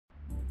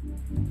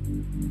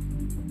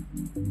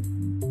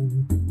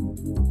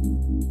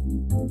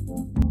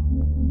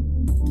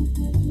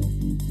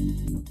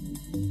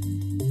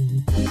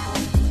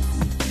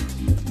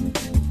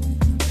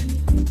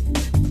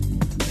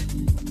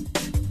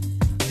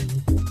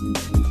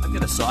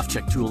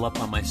SoftCheck tool up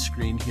on my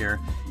screen here,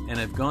 and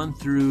I've gone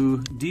through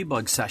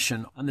debug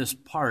session on this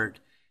part,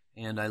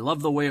 and I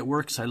love the way it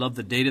works. I love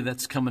the data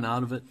that's coming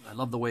out of it. I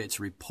love the way it's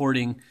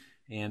reporting,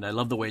 and I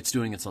love the way it's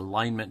doing its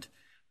alignment.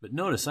 But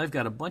notice I've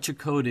got a bunch of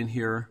code in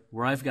here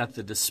where I've got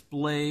the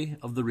display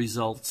of the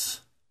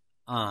results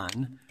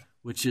on,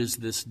 which is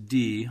this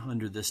D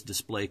under this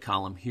display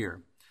column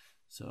here.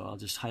 So I'll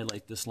just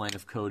highlight this line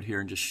of code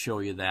here and just show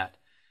you that.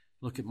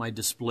 Look at my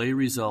display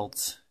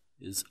results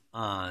is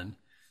on.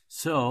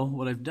 So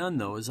what I've done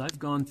though is I've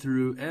gone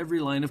through every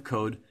line of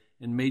code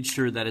and made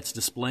sure that it's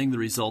displaying the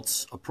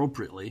results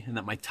appropriately and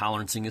that my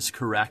tolerancing is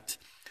correct.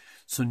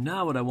 So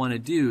now what I want to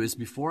do is,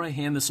 before I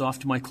hand this off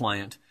to my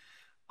client,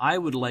 I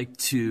would like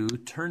to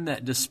turn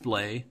that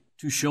display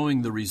to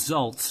showing the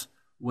results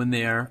when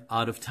they are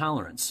out of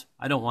tolerance.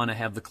 I don't want to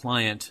have the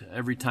client,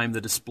 every time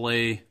the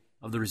display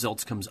of the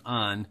results comes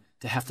on,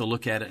 to have to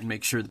look at it and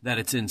make sure that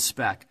it's in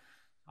spec.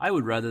 I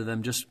would rather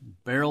them just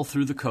barrel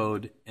through the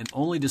code and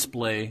only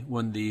display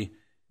when the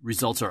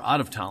results are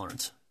out of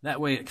tolerance. That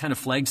way it kind of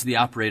flags the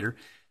operator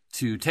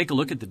to take a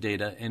look at the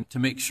data and to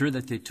make sure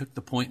that they took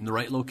the point in the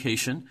right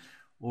location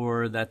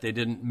or that they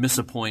didn't miss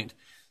a point.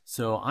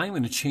 So I'm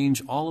going to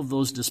change all of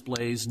those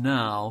displays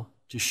now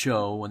to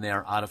show when they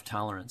are out of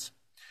tolerance.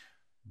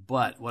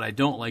 But what I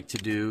don't like to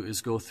do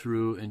is go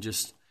through and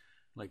just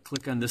like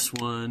click on this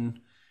one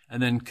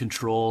and then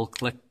control,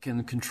 click,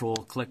 and control,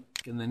 click,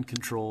 and then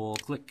control,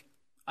 click.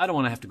 I don't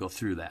want to have to go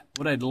through that.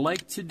 What I'd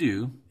like to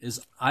do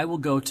is I will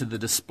go to the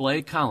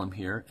display column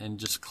here and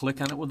just click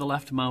on it with the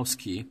left mouse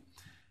key.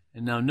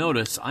 And now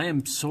notice I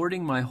am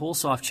sorting my whole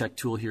SoftCheck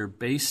tool here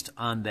based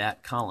on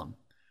that column.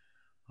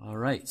 All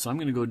right, so I'm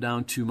going to go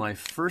down to my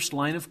first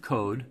line of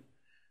code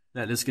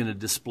that is going to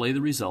display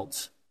the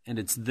results. And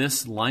it's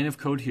this line of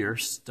code here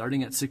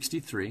starting at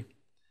 63.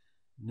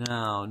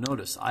 Now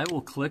notice I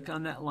will click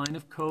on that line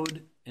of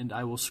code and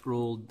I will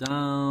scroll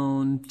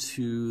down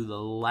to the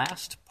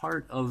last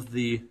part of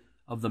the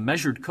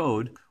measured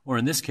code, or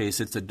in this case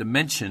it's a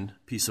dimension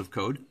piece of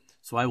code.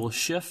 So I will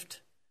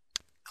shift,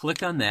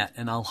 click on that,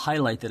 and I'll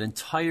highlight that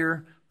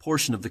entire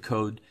portion of the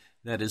code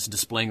that is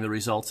displaying the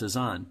results as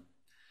on.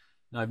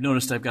 Now I've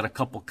noticed I've got a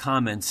couple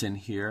comments in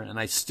here and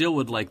I still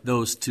would like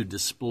those to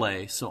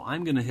display. So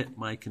I'm going to hit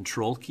my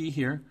control key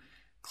here,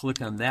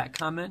 click on that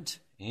comment,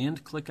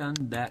 and click on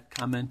that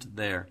comment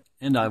there.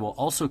 And I will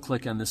also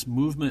click on this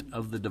movement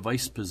of the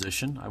device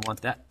position. I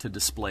want that to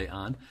display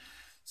on.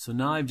 So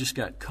now I've just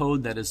got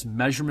code that is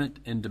measurement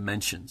and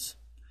dimensions.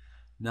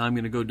 Now I'm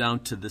going to go down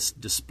to this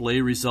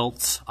display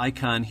results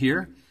icon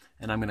here,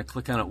 and I'm going to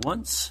click on it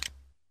once,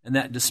 and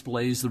that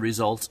displays the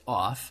results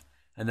off.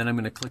 And then I'm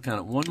going to click on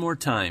it one more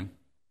time.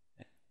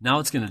 Now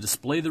it's going to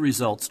display the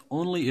results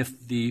only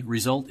if the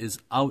result is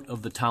out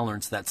of the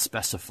tolerance that's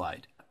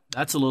specified.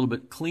 That's a little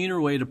bit cleaner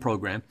way to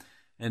program,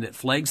 and it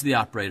flags the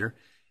operator.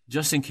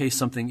 Just in case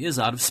something is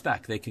out of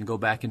spec, they can go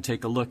back and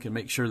take a look and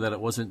make sure that it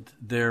wasn't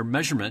their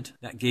measurement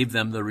that gave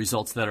them the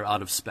results that are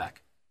out of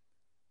spec.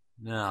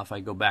 Now, if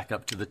I go back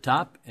up to the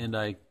top and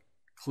I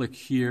click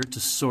here to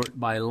sort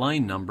by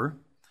line number,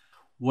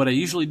 what I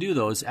usually do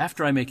though is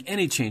after I make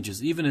any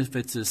changes, even if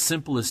it's as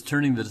simple as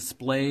turning the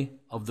display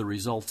of the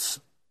results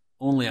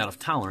only out of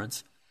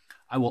tolerance,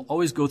 I will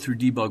always go through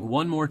debug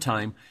one more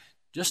time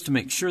just to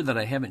make sure that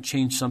I haven't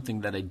changed something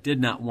that I did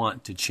not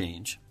want to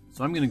change.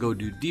 So I'm going to go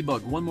do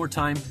debug one more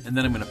time, and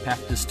then I'm going to pack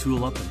this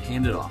tool up and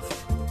hand it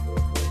off.